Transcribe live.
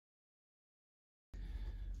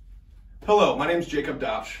Hello, my name is Jacob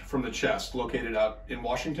Dopsch from The Chest, located out in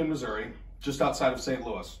Washington, Missouri, just outside of St.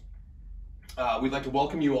 Louis. We'd like to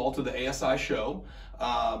welcome you all to the ASI show.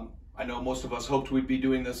 I know most of us hoped we'd be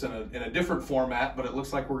doing this in a different format, but it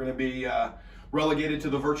looks like we're going to be relegated to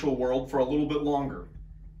the virtual world for a little bit longer.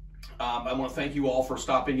 I want to thank you all for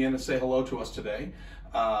stopping in and say hello to us today.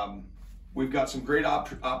 We've got some great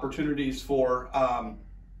opportunities for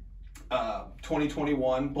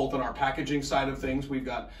 2021, both on our packaging side of things. We've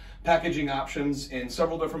got packaging options in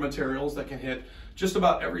several different materials that can hit just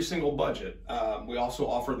about every single budget. We also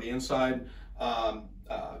offer the inside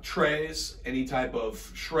trays, any type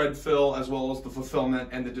of shred fill, as well as the fulfillment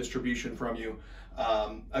and the distribution from you.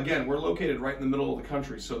 Again, we're located right in the middle of the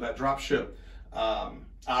country, so that drop ship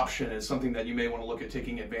option is something that you may want to look at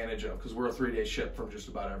taking advantage of, because we're a 3-day ship from just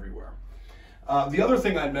about everywhere. The other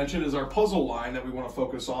thing I'd mention is our puzzle line that we want to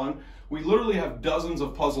focus on. We literally have dozens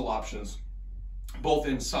of puzzle options, both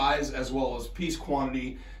in size as well as piece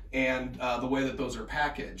quantity and the way that those are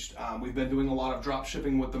packaged. We've been doing a lot of drop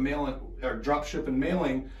shipping with the drop ship and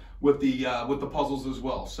mailing with the puzzles as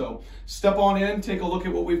well. So step on in, take a look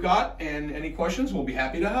at what we've got, and any questions, we'll be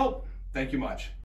happy to help. Thank you much.